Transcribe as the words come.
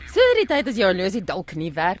die tyd as jou horlosie dalk nie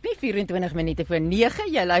werk nie, 24 minute voor 9,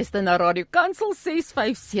 jy luister na Radio Kansel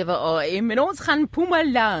 657 AM en ons gaan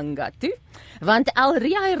Mpumalanga toe, want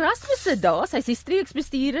Elria Erasmus se daar, sy is die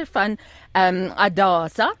streeksbestuurder van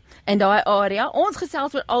Adasa in daai area. Ons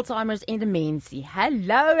gesels oor Alzheimer's en demensie.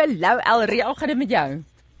 Hallo Elria, hoe gaan dit met jou?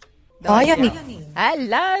 Baie nie.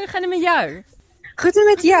 Hallo, gaan dit met jou? Goed en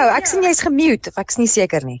met jou, ek sien jy's gemute, of ek's nie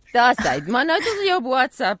seker nie. Daar's hy, maar nou het ons jou op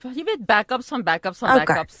WhatsApp, jy weet backups van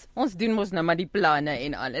backups. Ons doen mos nou maar die planne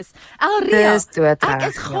en alles. Elria, ek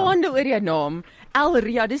is gaande oor jou naam.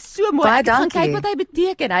 Elria, dis so mooi, baie ek gaan dankie. kyk wat hy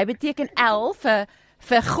beteken. Hy beteken El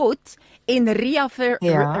vir God en Ria vir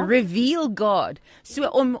reveal God. So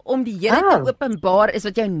om die Here te openbaar is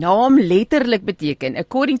wat jou naam letterlik beteken,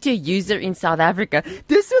 according to a user in South Africa.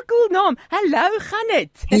 Dis so 'n cool naam. Hallo, gaan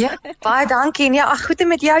dit? Ja, baie dankie. En ja, ag, goed en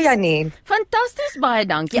met jou, Janine. Fantasties, baie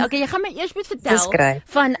dankie. Okay, jy gaan my eers moet vertel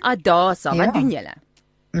van Adasa. Wat doen julle?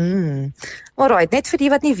 Alright, net vir die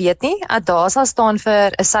wat nie weet nie, Adasa staan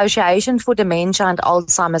vir Association for Dementia and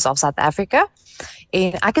Alzheimer's of South Africa.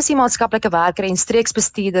 En ek is die maatskaplike werker en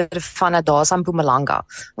streeksbestuurder van Adasa in Mpumalanga.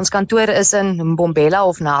 Ons kantoor is in Mbombela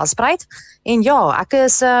of Nelspruit. En ja, ek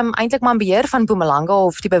is eintlik maar in beheer van Mpumalanga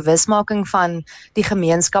of die bewusmaking van die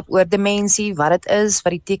gemeenskap oor demensie, wat dit is,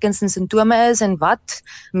 wat die tekens en simptome is en wat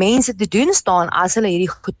mense te doen staan as hulle hierdie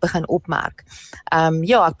goed begin opmerk.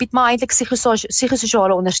 Ja, ek bied maar eintlik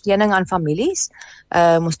psigososiale ondersteuning aan families.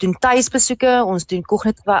 Ons doen tuisbesoeke, ons doen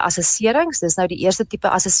kognitiewe assesserings. Dis nou die eerste tipe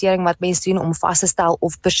assessering wat mense doen om vas te stel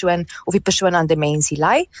of die persoon aan demensie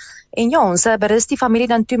ly. En ja, ons berus die familie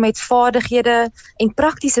dan toe met vaardighede en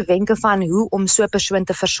praktiese wenke van hoe om so 'n persoon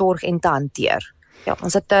te versorg en te hanteer. Ja,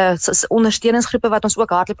 ons het ondersteuningsgroepe wat ons ook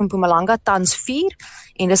hardloop in Mpumalanga tans 4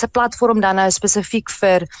 en dis 'n platform dan nou spesifiek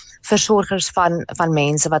vir versorgers van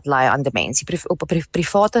mense wat ly aan demensie op 'n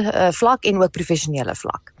private vlak en ook professionele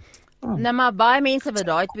vlak. Nou maar baie mense wat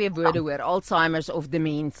daai twee woorde hoor, Alzheimer's of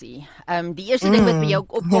demensie. Die eerste ding wat by jou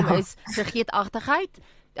opkom is vergeetachtigheid.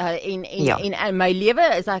 En my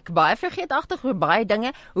lewe is ek baie vergeetachtig oor baie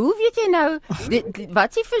dinge. Hoe weet jy nou, wat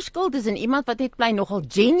is die verskil tussen iemand wat het bly nogal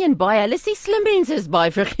genuine baie, hulle sê slim mense is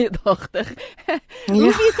baie vergeetachtig.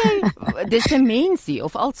 Hoe weet jy, dis demensie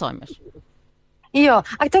of Alzheimer's? Ja,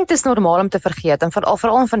 ek dink dit is normaal om te vergeet en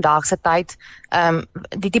veral in vandag se tyd,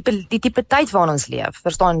 die tipe tyd waarin ons leef.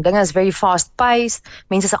 Verstaan, dinge is very fast paced,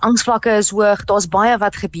 mense se angsvlakke is hoog, daar's baie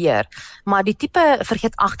wat gebeur. Maar die tipe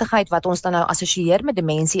vergeetachtigheid wat ons dan nou assosieer met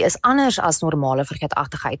demensie is anders as normale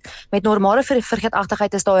vergeetachtigheid. Met normale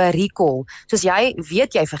vergeetachtigheid is daar 'n recall. Soos jy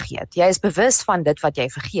weet jy vergeet. Jy is bewus van dit wat jy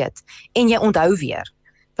vergeet en jy onthou weer.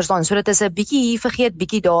 Verstaan, so dit is 'n bietjie hier vergeet,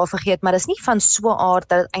 bietjie daar vergeet, maar dit is nie van so 'n aard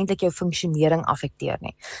dat dit eintlik jou funksionering affekteer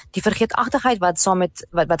nie. Die vergeetachtigheid wat saam met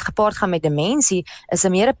wat gepaard gaan met demensie is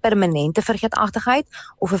 'n meer permanente vergeetachtigheid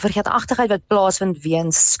of 'n vergeetachtigheid wat plaasvind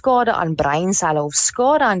weens skade aan breinselle of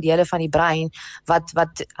skade aan dele van die brein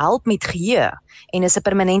wat help met geheue en is 'n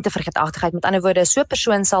permanente vergeetachtigheid. Met ander woorde, so 'n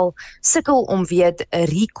persoon sal sukkel om weer 'n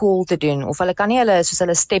recall te doen of hulle kan nie hulle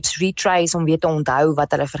steps retrace om weer te onthou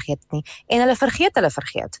wat hulle vergeet nie en hulle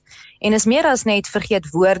vergeet. En is meer as net vergeet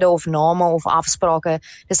woorde of name of afsprake,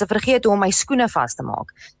 dis 'n vergeet hoe om my skoene vas te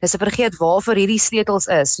maak. Dis 'n vergeet waarvoor hierdie sleutels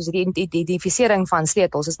is, soos die identifisering van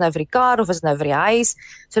sleutels, is nou vir die kar of is nou vir die huis.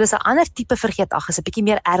 So dis 'n ander tipe vergeetachtigheid, is 'n bietjie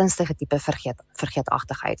meer ernstige tipe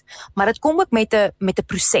vergeetachtigheid. Maar dit kom ook met 'n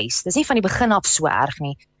proses. Dis nie van die begin af so erg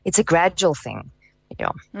nie. It's a gradual thing.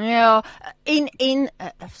 Ja, en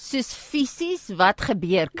soos fisies, wat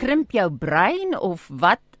gebeur? Krimp jou brein of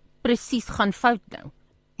wat presies gaan fout nou?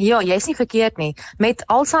 Ja, jy is nie verkeerd nie. Met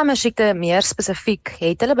Alzheimer siekte meer spesifiek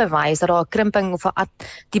het hulle bewys dat daar 'n krimping of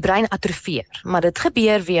die brein atrofieer, maar dit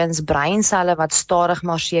gebeur weens breinselle wat stadig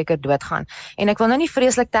maar seker doodgaan. En ek wil nou nie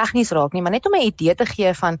vreeslik tegnies raak nie, maar net om 'n idee te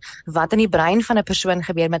gee van wat in die brein van 'n persoon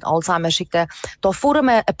gebeur met Alzheimer siekte, daar vorm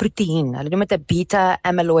 'n proteïen. Hulle noem dit 'n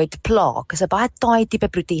beta-amyloid plaque. Dit is 'n baie taai tipe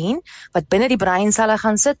proteïen wat binne die breinselle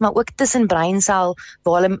gaan sit, maar ook tussen breinsel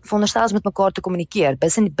waar hulle veronderstel is met mekaar te kommunikeer,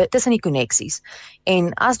 tussen die koneksies.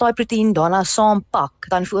 En as daai proteïen daarna saampak,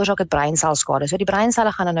 dan veroorsaak dit breinselskade. So die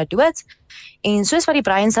breinselle gaan dan nou dood en soos wat die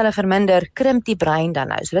breinselle verminder, krimp die brein dan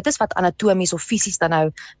nou. So dit is wat anatomies of fisies dan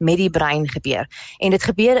nou met die brein gebeur. En dit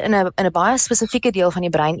gebeur in 'n baie spesifieke deel van die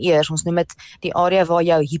brein eers. Ons noem dit die area waar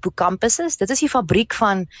jou hippocampus is. Dit is die fabriek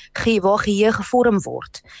van waar geheue gevorm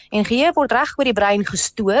word. En geheue word reg oor die brein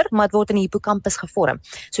gestoor, maar dit word in die hippocampus gevorm.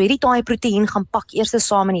 So hierdie taai proteïen gaan pak eers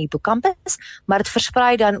saam in die hippocampus, maar dit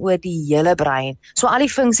versprei dan oor die hele brein. So al die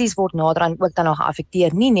funksies word naderhand ook dan nog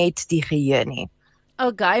geaffekteer, nie net die geheue nie.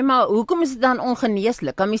 Okay, maar hoekom is dit dan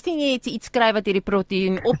ongeneeslik? Kan mens nie net iets skryf wat hierdie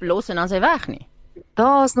proteïen oplos en dan is hy weg nie?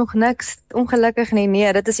 Daar's nog niks ongelukkig nie.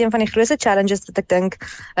 Nee, dit is een van die grootste challenges wat ek dink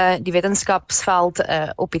die wetenskapsveld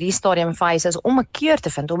op hierdie stadium fase is om 'n keur te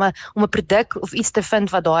vind, om 'n produk of iets te vind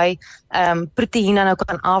wat daai proteïene nou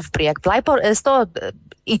kan afbreek. Blykbaar is daar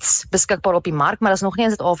iets beskikbaar op die mark, maar dit is nog nie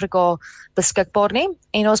in Suid-Afrika beskikbaar nie.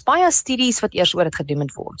 En daar's baie studies wat eers oor dit gedoen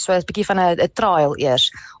moet word. So 'n bietjie van 'n trial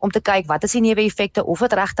eers om te kyk wat is die neeweffekte, of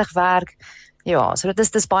dit regtig werk. Ja, so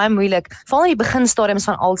dit is baie moeilik. Veral in die beginstadiums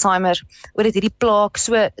van Alzheimer, oor dit hierdie plaak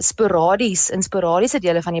so sporadiese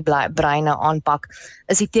dele van die brein aanpak,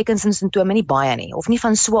 is die tekens en simptome nie baie nie, of nie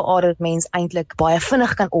van so 'n aard dat mens eintlik baie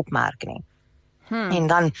vinnig kan opmerk nie. En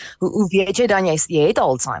dan, hoe weet jy dan jy het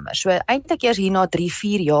Alzheimer? So eintlik eers hier na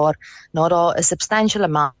 3-4 jaar, na daar 'n substantial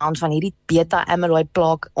amount van hierdie beta-amyloid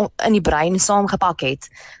plaak in die brein saamgepak het,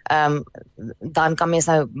 dan kan mens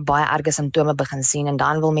nou baie erge simptome begin sien, en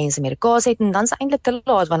dan wil mense medikasie hê, en dan is eintlik te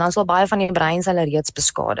laat, want dan sal baie van die brein hulle reeds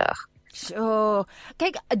beskadig. So,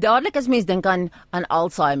 kyk, dadelik as mens dink aan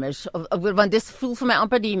Alzheimer's, want dis voel vir my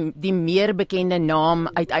amper die meer bekende naam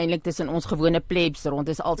uiteindelik tussen ons gewone plebs rond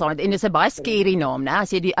is Alzheimer, en dis 'n baie scary naam, né?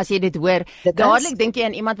 As jy dit hoor, dadelik dink jy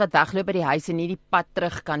aan iemand wat wegloop by die huis en nie die pad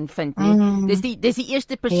terug kan vind nie. Dis die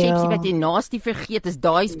eerste persepsie wat jy naastie vergeet, is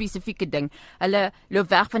daai spesifieke ding. Hulle loop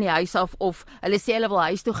weg van die huis af, of hulle sê hulle wil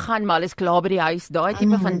huis toe gaan, maar hulle is klaar by die huis, daai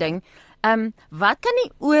tipe van ding. Wat kan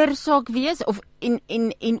die oorsaak wees, of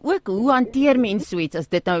en ook hoe hanteer mens so iets as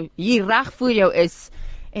dit nou hier reg voor jou is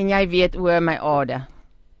en jy weet, o my ade?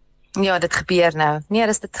 Ja, dit gebeur nou. Nee,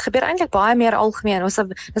 dit gebeur eintlik baie meer algemeen.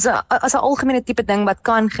 Dis 'n algemene tipe ding wat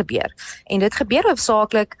kan gebeur. En dit gebeur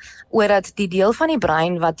hoofsaaklik oordat die deel van die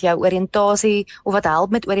brein wat jou oriëntasie, of wat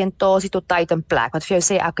help met oriëntasie tot tyd en plek, wat vir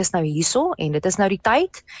jou sê ek is nou hierso en dit is nou die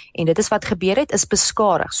tyd en dit is wat gebeur het, is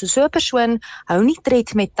beskadig. So 'n persoon hou nie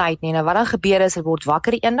tred met tyd nie. Nou wat dan gebeur is, hy word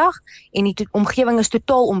wakker eendag en die omgewing is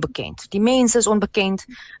totaal onbekend. Die mense is onbekend.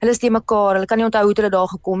 Hulle is te mekaar, hulle kan nie onthou hoe hulle daar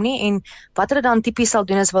gekom nie, en wat hulle dan tipies sal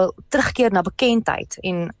doen is wel terugkeer na bekendheid,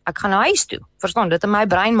 en ek gaan nou huis toe. Verstaan, dit in my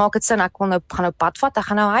brein maak dit sin, ek gaan nou pad vat, ek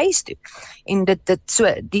gaan nou huis toe. En dit so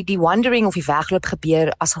die wandering of die wegloop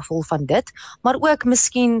gebeur as gevolg van dit, maar ook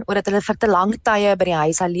miskien omdat hulle vir te lang tye by die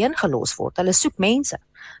huis alleen gelos word. Hulle soek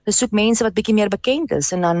mense wat bietjie meer bekend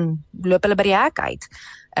is, en dan loop hulle by die hek uit.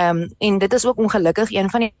 En dit is ook ongelukkig een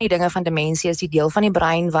van die dinge van demensie, is die deel van die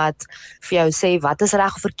brein wat vir jou sê wat is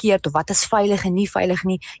reg of verkeerd, of wat is veilig en nie veilig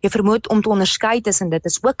nie. Jy vermoed om te onderskei tussen dit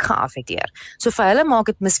is ook geaffekteer. So vir hulle maak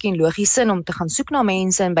dit miskien logies sin om te gaan soek na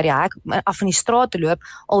mense en by die hek af van die straat te loop,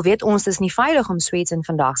 al weet ons dis nie veilig om so iets in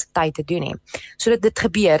vandag se tyd te doen nie. So dit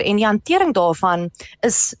gebeur, en die hantering daarvan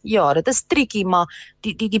is, ja, dit is tricky, maar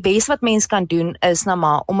die beste wat mens kan doen is nou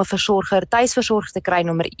maar om 'n tuisversorger te kry,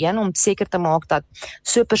 nommer 1, om seker te maak dat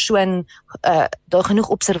so 'n persoon daar genoeg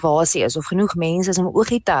observasie is, of genoeg mense is om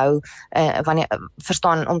oogie te hou,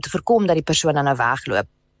 verstaan, om te voorkom dat die persoon dan nou wegloop.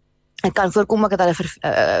 Het kan voorkom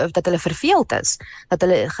dat hulle verveeld is, dat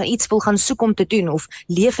hulle iets wil gaan soek om te doen, of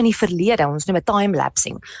leef in die verlede, ons noem dit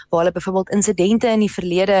time-lapsing, waar hulle byvoorbeeld insidente in die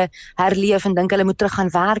verlede herleef en dink hulle moet terug gaan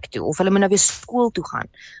werk toe, of hulle moet nou weer skool toe gaan.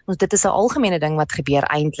 Want dit is 'n algemene ding wat gebeur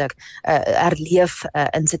eintlik, herleef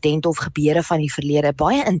insidente of gebeure van die verlede,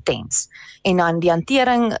 baie intens. En dan die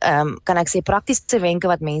hantering, kan ek sê, praktiese wenke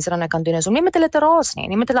wat mense dan kan doen, is om nie met hulle te raas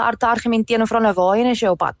nie met hulle te argumenteer en vra nou waarheen is jy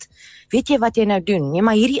op pad? Weet jy wat jy nou doen? Nee,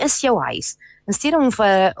 maar hierdie is jou huis. Instead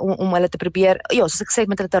om hulle te probeer, ja, soos ek sê,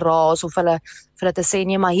 met hulle te raas, of hulle te sê,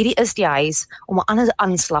 nee, maar hierdie is die huis, om 'n ander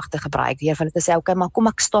aanslag te gebruik, deur vir hulle te sê, okay, maar kom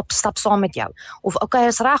ek stap saam met jou, of okay,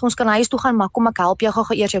 is reg, ons kan huis toe gaan, maar kom ek help jou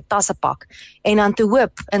gou eers jou tasse pak, en dan te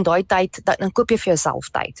hoop, in daai tyd, dan koop jy vir jouself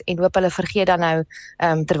tyd, en hoop hulle vergeet dan nou,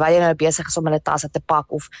 terwyl jy nou besig is om hulle tasse te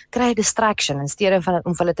pak, of kry 'n distraction, instead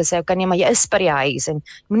om vir hulle te sê, okay, nee, maar jy is by die huis, en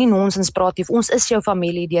moenie nonsens praat nie, ons is jou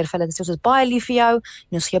familie, deur vir hulle te sê, ons is baie lief vir jou,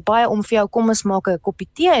 en ons gee baie om vir jou, kom ons maak 'n koppie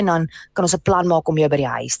tee, en dan kan ons 'n plan maak om jou by die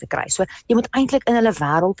huis te kry. So, jy moet eintlik in hulle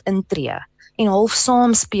wêreld intree, en half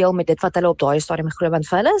saam speel met dit wat hulle op daai stadium glo, want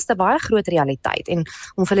vir hulle is dit 'n baie groot realiteit, en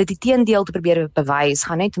om vir hulle die teendeel te probeer bewys,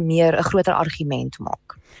 gaan net meer 'n groter argument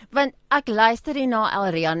maak. Want ek luister hierna,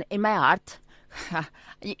 Elrian, en my hart,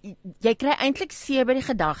 jy kry eintlik seer by die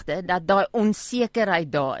gedagte dat daai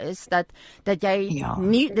onsekerheid daar is, dat jy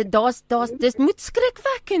nie, dis moet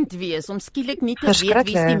skrikwekkend wees om skielik nie te weet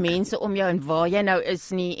wie is die mense om jou en waar jy nou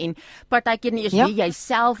is nie, en partykeer nie eers wie jy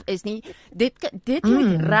self is nie. Dit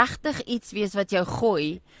moet regtig iets wees wat jou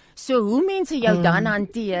gooi. So hoe mense jou dan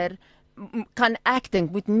hanteer, kan ek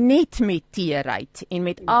dink, moet net met teerheid en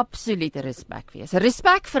met absolute respek wees.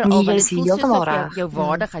 Respek vir al, want dit voel soos of jou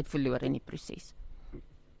waardigheid verloor in die proses.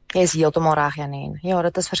 Jy is heeltemal reg, Janine. Ja,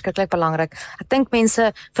 dit is verskriklik belangrik. Ek dink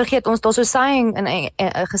mense vergeet ons daar's so 'n saying in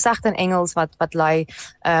 'n gesegde in Engels wat lui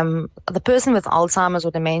the person with Alzheimer's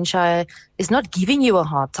or dementia is not giving you a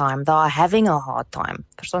hard time, they are having a hard time.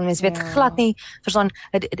 Verstaan mense weet glad nie, verstaan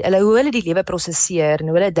hoe hulle die lewe prosesseer en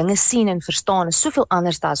hoe hulle dinge sien en verstaan is soveel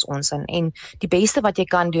anders as ons en die beste wat jy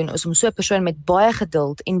kan doen is om so 'n persoon met baie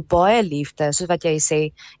geduld en baie liefde, soos wat jy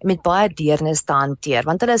sê, met baie deernis te hanteer,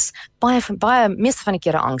 want hulle is baie meeste van die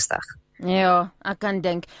kere angstig. Ja, ek kan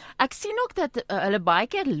dink. Ek sien ook dat hulle baie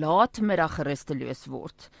keer laatmiddag rusteloos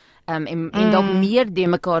word. En dalk meer de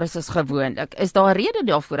mekaar is as gewoonlik. Is daar 'n rede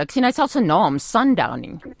daarvoor? Ek sien hy selfs 'n naam,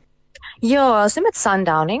 sundowning. Ja, so met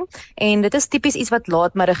sundowning en dit is tipies iets wat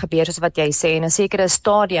laatmiddag gebeur soos wat jy sê in 'n sekere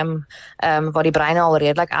stadium waar die brein al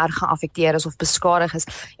redelik erg geaffekteer is of beskadig is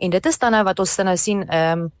en dit is dan nou wat ons nou sien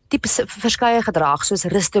tipies verskeie gedrag soos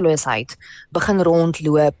rusteloosheid, begin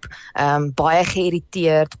rondloop, baie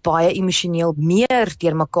geïrriteerd, baie emosioneel, meer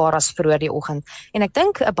deur mekaar as vroeër die oggend. En ek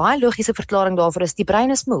dink 'n baie logiese verklaring daarvoor is die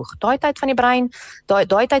brein is moeg. Daai tyd van die brein,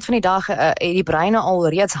 daai tyd van die dag het die brein al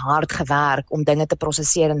reeds hard gewerk om dinge te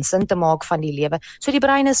prosesseer en sin te maak van die lewe. So die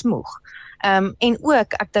brein is moeg. En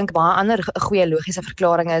ook, ek dink baie ander goeie logiese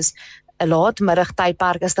verklaring is 'n laatmiddag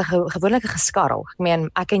tydperk is gewoonlik 'n geskarrel. Ek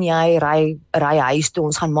meen, ek en jy ry huis toe,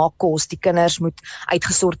 ons gaan maak kos, die kinders moet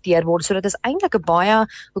uitgesorteer word. So dit is eintlik 'n baie,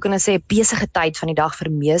 hoe kan ek sê, besige tyd van die dag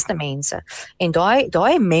vir meeste mense. En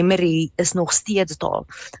daai memory is nog steeds daar.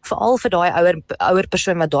 Veral vir daai ouer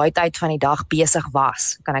persoon wat daai tyd van die dag besig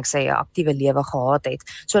was, kan ek sê 'n aktiewe lewe gehad het.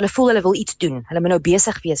 So hulle voel hulle wil iets doen. Hulle moet nou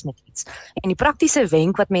besig wees met iets. En die praktiese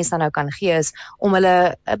wenk wat mense dan nou kan gee is om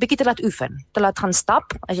hulle 'n bietjie te laat oefen, te laat gaan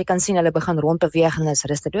stap. As jy kan sien hulle begin rondbeweeg en is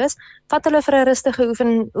rusteloos. Vat hulle vir 'n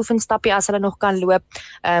rustige oefenstappie as hulle nog kan loop.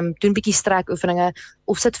 Doen bietjie strek oefeninge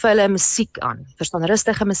of sit vir hulle musiek aan. Verstaan,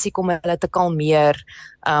 rustige musiek om hulle te kalmeer.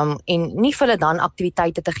 En nie vir hulle dan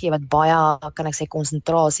aktiwiteite te gee wat baie, kan ek sê,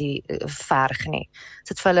 konsentrasie verg nie.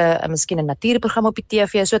 Sit vir hulle miskien 'n natuurprogram op die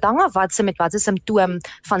TV. So dit hang af met watse simptoom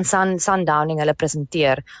van sundowning hulle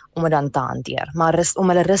presenteer om dit dan te hanteer. Maar om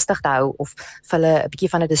hulle rustig te hou of vir hulle 'n bietjie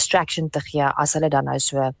van 'n distraction te gee as hulle dan nou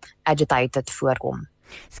so agitated voorkom.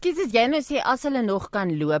 Skus, as jy nou sê as hulle nog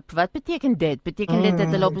kan loop, wat beteken dit? Beteken dit dat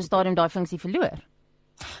hulle op 'n stadium daai funksie verloor?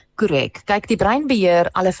 Korrek. Kyk, die brein beheer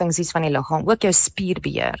alle funksies van die liggaam, ook jou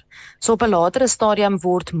spierbeheer. So op 'n latere stadium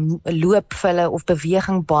word loop vir hulle of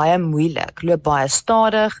beweging baie moeilik, loop baie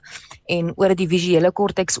stadig en oor die visuele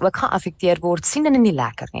korteks ook geaffekteer word, sien hulle nie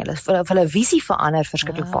lekker nie. Hulle visie verander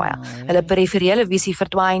verskriklik baie. Hulle periferale visie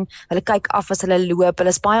verdwyn, hulle kyk af as hulle loop, hulle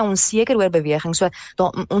is baie onseker oor beweging. So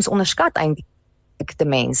ons onderskat eintlik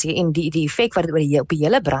demensie en die effek wat dit op die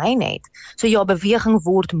hele brein het. So ja, beweging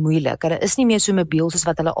word moeilik. Hulle is nie meer so mobiel soos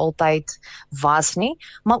wat hulle altyd was nie,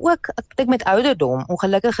 maar ook ek dink met ouderdom,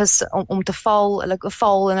 ongelukkig is om te val, hulle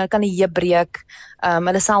val en hulle kan die heup breek,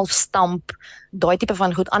 hulle self stamp, daai tipe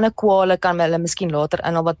van goed, ander kwale kan hulle miskien later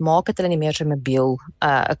inhaal wat maak dat hulle nie meer so mobiel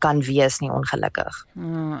kan wees nie, ongelukkig.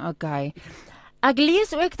 Okay. Ek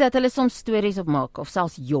lees ook dat hulle soms stories opmaak of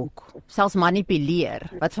selfs jok, selfs manipuleer,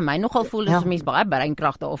 wat vir my nogal voel as mens baie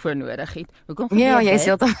breinkrag daarvoor nodig het. Hoekom gebeur dit? Ja, jy is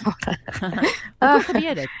heeltemal. Hoekom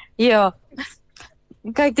gebeur dit? Ja.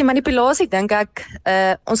 Kyk, die manipulasie dink ek,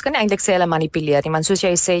 ons kan nie eintlik sê hulle manipuleer nie, want soos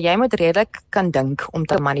jy sê, jy moet redelik kan dink om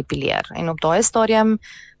te manipuleer. En op daai stadium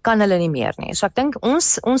kan hulle nie meer nie. So ek dink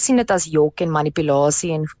ons sien dit as jok en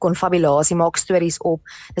manipulasie en konfabulasie, maak stories op.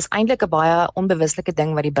 Dis eintlik 'n baie onbewuslike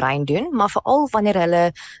ding wat die brein doen, maar veral wanneer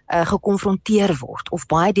hulle gekonfronteer word of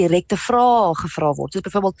baie direkte vrae gevra word. Soos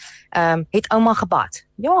byvoorbeeld, het ouma gebad?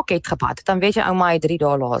 Ja, ek het gebad. Dan weet jy ouma het 3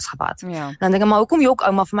 dae laas gebad. Ja. Dan dink ek, maar hoekom jok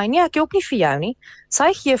ouma vir my? Nee, ek jok nie vir jou nie.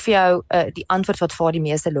 Sy gee vir jou die antwoord wat vir haar die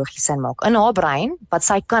meeste logies sin maak. In haar brein, wat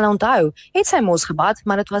sy kan onthou, het sy mos gebad,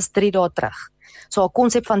 maar dit was 3 dae terug. So haar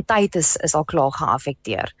konsep van tyd is al klaar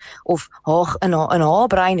geaffekteer. Of in haar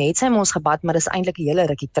brein het sy mos gebad, maar dis eintlik 'n hele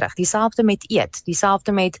rukkie terug. Dieselfde met eet,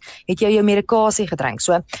 dieselfde met het jy jou medikasie gedrink.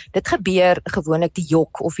 So dit gebeur gewoonlik die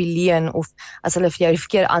jok of die leuen of as hulle vir jou die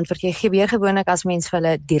verkeerde antwoord gee, gebeur gewoonlik as mens vir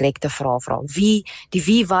hulle direkte vrae vra.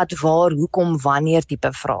 Wie, wat, waar, hoekom, wanneer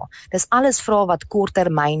tipe vrae. Dis alles vrae wat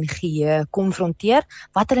korttermyn geheue konfronteer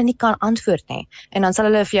wat hulle nie kan antwoord nie. En dan sal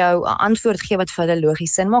hulle vir jou 'n antwoord gee wat vir hulle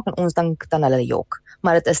logies sin maak en ons dink dan hulle jok.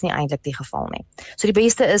 Maar dit is nie eintlik die geval nie. So die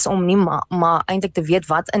beste is om nie maar eintlik te weet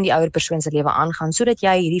wat in die ouer persoon se lewe aangaan, sodat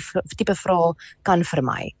jy hierdie tipe vrae kan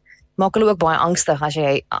vermy. Maak hulle ook baie angstig as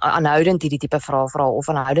jy aanhoudend hierdie tipe vrae vra of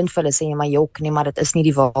aanhoudend vir hulle sê jy maar jok nie, maar dit is nie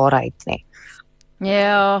die waarheid nie.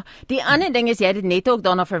 Ja, die ander ding is jy het dit net ook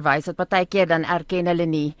daarna verwys dat partykeer dan erken hulle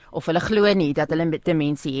nie of hulle glo nie dat hulle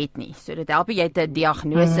demensie het nie. So dit help jy te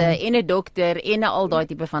diagnose en 'n dokter en al daai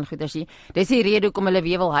tipe van goeders. Dis die rede hoekom hulle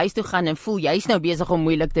weer wil huis toe gaan en voel jy's nou besig om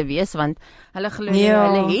moeilik te wees want hulle glo nie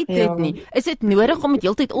hulle het dit nie. Is dit nodig om dit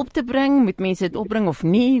heeltyd op te bring? Moet mense dit opbring of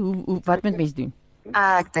nie? Wat moet mense doen?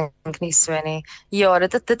 Ek dink nie so nie. Ja,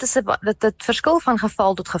 dit is 'n dit verskil van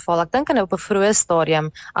geval tot geval. Ek dink op 'n vroeë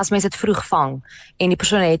stadium as mens dit vroeg vang en die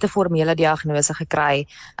persoon het 'n formele diagnose gekry,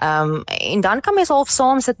 en dan kan mens half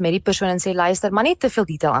saam sit met die persoon en sê luister, maar nie te veel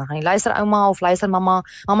detail aangaan nie. Luister ouma of luister mamma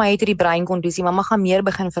het hierdie breinkondisie, mamma gaan meer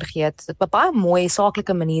begin vergeet. Dit op 'n baie mooi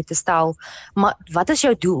saaklike manier te stel. Maar wat is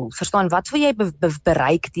jou doel? Verstaan, wat wil jy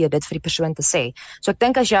bereik deur dit vir die persoon te sê? So ek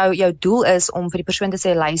dink as jou doel is om vir die persoon te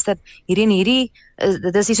sê luister, hierdie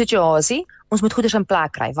dit is die situasie, ons moet goeders in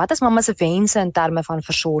plek kry. Wat is mamma se wense in terme van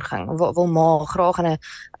versorging? Wil ma graag in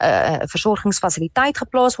 'n versorgingsfasiliteit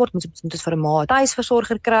geplaas word? Moet ons vir 'n ma 'n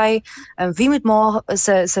tuisversorger kry? Wie moet ma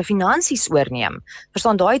se finansies oorneem?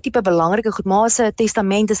 Verstaan, daai tipe belangrike goed. Ma se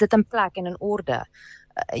testament, is dit in plek en in orde?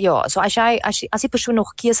 Ja, so as die persoon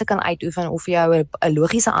nog keuse kan uitoefen of jou 'n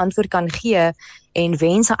logiese antwoord kan gee en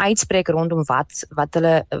wense uitspreek rondom wat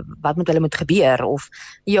met hulle moet gebeur of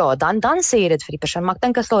ja, dan sê jy dit vir die persoon, maar ek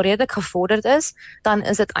dink as hulle redelik gevorderd is, dan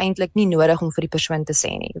is dit eintlik nie nodig om vir die persoon te sê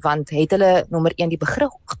nie, want het hulle nommer 1 die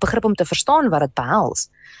begrip om te verstaan wat dit behels.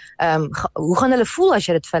 Hoe gaan hulle voel as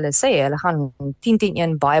jy dit vir hulle sê? Hulle gaan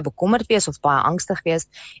 10-1 baie bekommerd wees of baie angstig wees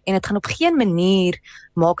en dit gaan op geen manier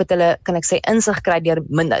maak dit hulle, kan ek sê, insig kry deur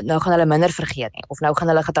nou gaan hulle minder vergeet nie of nou gaan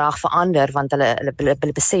hulle gedrag verander want hulle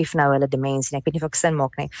besef nou hulle demensie. Ek weet nie of ek sin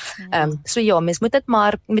maak nie. So ja, mens moet dit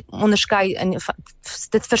maar met onderskei in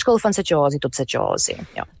dit verskil van situasie tot situasie.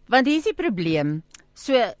 Ja. Want hier is die probleem.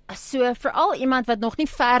 So veral iemand wat nog nie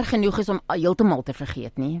ver genoeg is om heeltemal te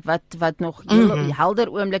vergeet nie, wat nog helder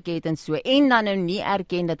oomblikke het en so, en dan nou nie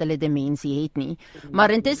erken dat hulle demensie het nie, maar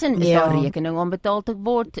intussen is daar rekening om betaal te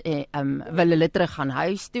word, wil hulle terug gaan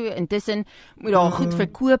huis toe, intussen moet daar goed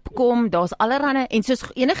verkoop kom, daar's allerhande, en soos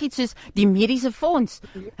enigiets soos die mediese fonds,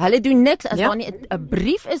 hulle doen niks as daar nie 'n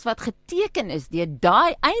brief is wat geteken is deur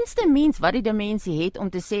daai einste mens wat die demensie het om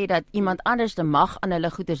te sê dat iemand anders mag aan hulle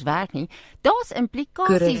goeders werk nie. Daar's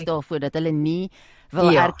implikasies daarvoor dat hulle nie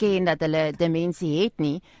wil erken dat hulle demensie het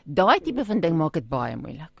nie. Daai tipe van ding maak dit baie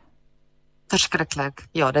moeilik. Verskriklik.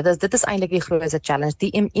 Ja, dit is eintlik die grootste challenge,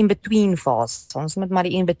 die in-between fase. Ons moet maar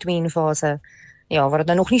die in-between fase, ja, waar dit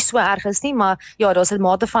nou nog nie so erg is nie, maar ja, daar's 'n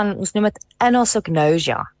mate van, ons noem dit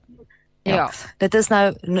anosognosia. Ja. Dit is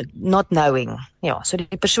nou not knowing. Ja, so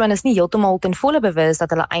die persoon is nie heeltemal ten volle bewus dat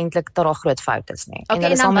hulle eintlik daar 'n groot fout is nie. Okay, en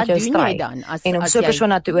hulle sal met jou stry. En om so 'n persoon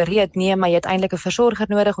na te ooreed, nee, maar jy het eintlik 'n versorger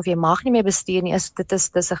nodig of jy mag nie meer bestuur nie,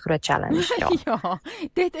 dis 'n groot challenge, ja. Ja,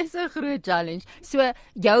 dit is 'n groot challenge. So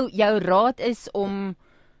jou raad is om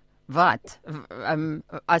wat?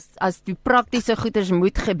 As die praktiese goeders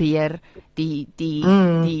moet gebeur,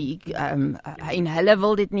 en hulle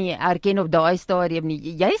wil dit nie erken op daai stadium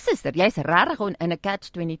nie. Jy's regtig in 'n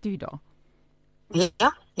catch-22 daar.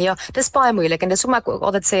 Ja, dis baie moeilik en dis hoekom ek ook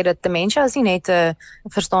altyd sê dat demensie is nie net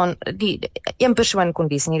verstaan die een persoon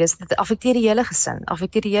kondisie nie, dit affekteer die hele gesin,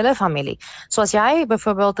 affekteer die hele familie. So as jy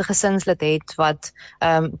byvoorbeeld 'n gesinslid het wat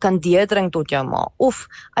kan deurdring tot jou ma, of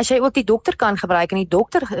as jy ook die dokter kan gebruik en vir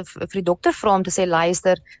die dokter vra om te sê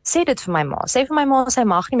luister, sê dit vir my ma, sê vir my ma sy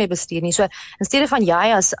mag nie meer bestuur nie. So in steede van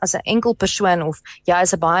jy as 'n enkel persoon of jy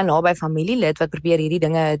as 'n baie naby familielid wat probeer hierdie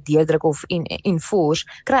dinge deurdruk of enforce,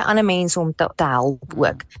 kry ander mense om te help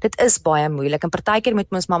ook. Dit is baie moeilik en partykeer moet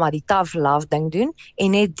ons maar die tough love ding doen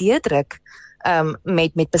en net deurdruk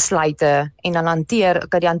met besluite en dan hanteer,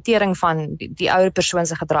 die hantering van die ouer persoon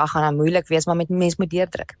se gedrag gaan dan moeilik wees, maar mens moet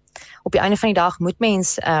deurdruk. Op die einde van die dag moet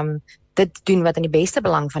mens dit doen wat in die beste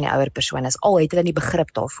belang van die ouer persoon is, al het hulle nie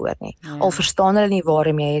begrip daarvoor nie, al verstaan hulle nie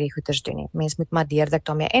waarom jy hierdie goeders doen nie. Mens moet maar deurdruk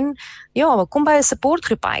daarmee en ja, kom by 'n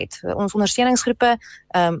supportgroep uit, ons ondersteuningsgroepe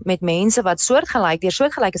met mense wat deur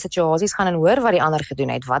soortgelyke situasies gaan en hoor wat die ander gedoen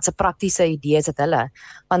het, wat se praktiese idees het hulle,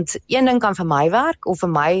 want een ding kan vir my werk of vir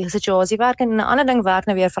my situasie werk en 'n ander ding werk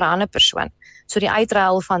nou weer vir 'n ander persoon. So die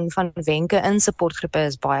uitruil van wenke in supportgroepe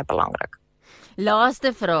is baie belangrik.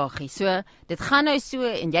 Laaste vraagie, so dit gaan nou so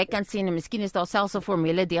en jy kan sien en miskien is daar selfs 'n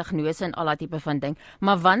formele diagnose en al daai tipe van ding,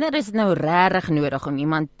 maar wanneer is dit nou regtig nodig om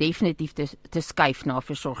iemand definitief te skuif na 'n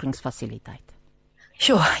versorgingsfasiliteit?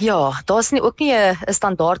 Sjoe, ja, daar's nie ook nie 'n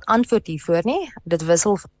standaard antwoord hiervoor nie. Dit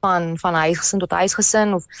wissel van huisgesin tot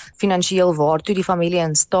huisgesin of finansiëel waartoe die familie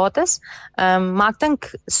in staat is. Maar ek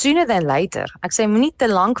dink sooner than later. Ek sê moenie te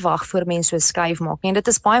lank wag voor mense so skuif maak nie. En dit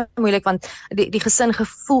is baie moeilik want die gesin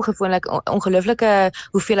gevoel gewoonlik ongelooflike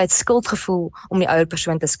hoeveelheid skuldgevoel om die ouer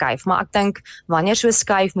persoon te skuif. Maar ek dink wanneer so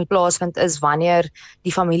skuif moet plaasvind is wanneer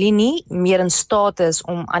die familie nie meer in staat is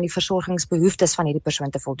om aan die versorgingsbehoeftes van hierdie persoon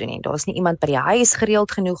te voldoen nie. Daar is nie iemand by die huis gereeld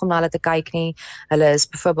genoeg om na hulle te kyk nie. Hulle is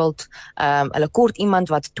byvoorbeeld hulle kort iemand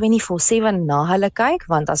wat 24/7 na hulle kyk,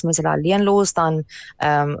 want as mense hulle alleen los dan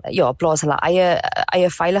ja, plaas hulle eie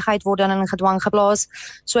veiligheid word dan in gedwang geplaas.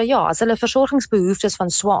 So ja, as hulle versorgingsbehoeftes van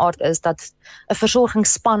so 'n aard is dat 'n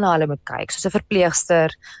versorgingsspan na hulle moet kyk, soos 'n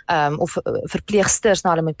verpleegster of verpleegsters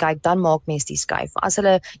na hulle moet kyk, dan maak mense die skuif. As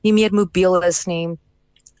hulle nie meer mobiel is nie,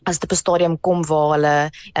 as dit op 'n stadium kom waar hulle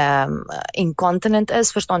incontinent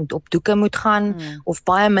is, verstaan, op doeke moet gaan of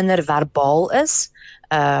baie minder verbaal is,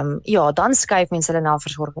 ja, dan skuif mense hulle na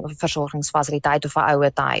versorgingsfasiliteit of 'n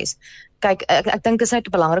ouer huis. Kyk, ek dink dit is net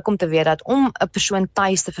belangrik om te weet dat om 'n persoon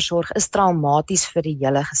tuis te versorg is traumaties vir die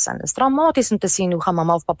hele gesin. Dit is traumaties om te sien hoe gaan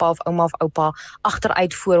mamma of pappa of ouma of oupa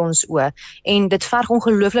agteruit voor ons oë en dit verg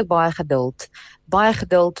ongelooflik baie geduld,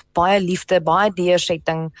 baie liefde, baie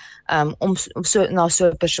deursetting om so na so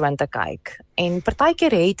 'n persoon te kyk. En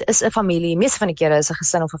partykeer is 'n familie, meeste van die kere is 'n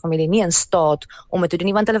gesin of 'n familie nie in staat om dit te doen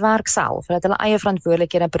nie want hulle werk self. Hulle het hulle eie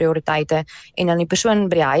verantwoordelikhede en prioriteite en dan die persoon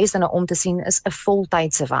by die huis dan om te sien is 'n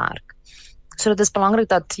voltydse werk. So dit is belangrik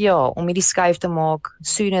dat ja, om hierdie skuif te maak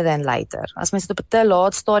sooner than later. As mens dit op 'n te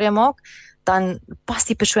laat stadium maak, dan pas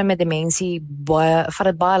die persoon met demensie vat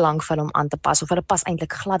dit baie lank vir hom aan te pas of hulle pas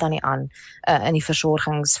eintlik glad dan nie aan in die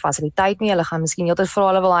versorgingsfasiliteit nie. Hulle gaan miskien heeltyd vra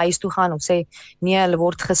hulle wil huis toe gaan of sê nee, hulle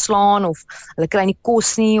word geslaan of hulle kry nie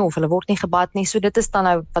kos nie of hulle word nie gebad nie. So dit is dan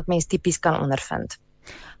nou wat mense tipies kan ondervind.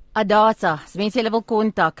 Adasa, as mense hulle wil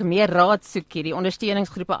kontak, meer raad soek hierdie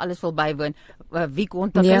ondersteuningsgroepe alles wil bywoon, wie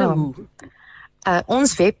kontak hulle hoe?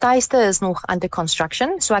 Ons webtuiste is nog under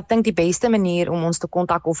construction, so ek dink die beste manier om ons te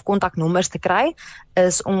kontak of kontaknommers te kry,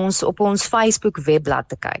 is om ons op ons Facebook webblad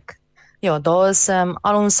te kyk. Ja, daar is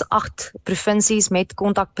al ons 8 provinsies met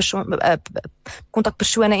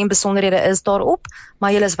kontakpersone en besonderhede is daarop,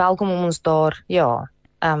 maar julle is welkom om ons daar, ja,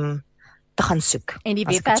 te gaan soek. En die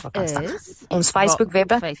webwerf is? Ons Facebook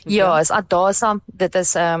webwerf, ja, is Adasa, dit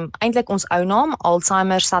is eintlik ons ou naam,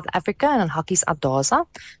 Alzheimer South Africa, en dan hakkies Adasa,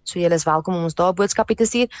 so julle is welkom om ons daar boodskapie te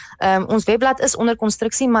stuur. Ons webblad is onder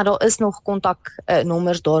konstruksie, maar daar is nog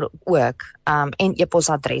kontaknommers daar ook, en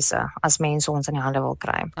e-posadresse, as mense ons in die hande wil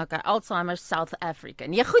kry. Okay, Alzheimer South Africa.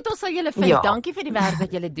 Nee, goed, ons sal julle vind. Ja. Dankie vir die werk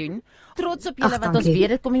wat julle doen. Trots op julle, want ons weet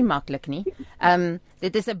dit kom nie maklik nie.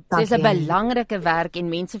 Dit is 'n belangrike werk en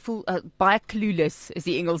mense voel baie clueless is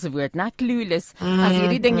die Engelse woord, né? Clueless. As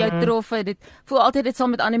hierdie ding jou trof, dit voel altyd dit sal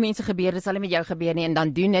met ander mense gebeur, dit sal nie met jou gebeur nie en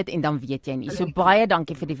dan doen dit en dan weet jy nie. So baie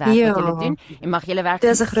dankie vir die werk wat julle doen en mag julle werk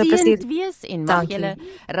geseënd wees en mag julle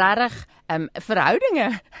regtig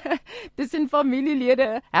verhoudinge tussen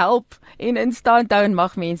familielede help en in stand hou en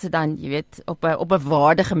mag mense dan, jy weet, op 'n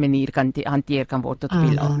waardige manier kan hanteer kan word tot op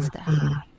die laaste.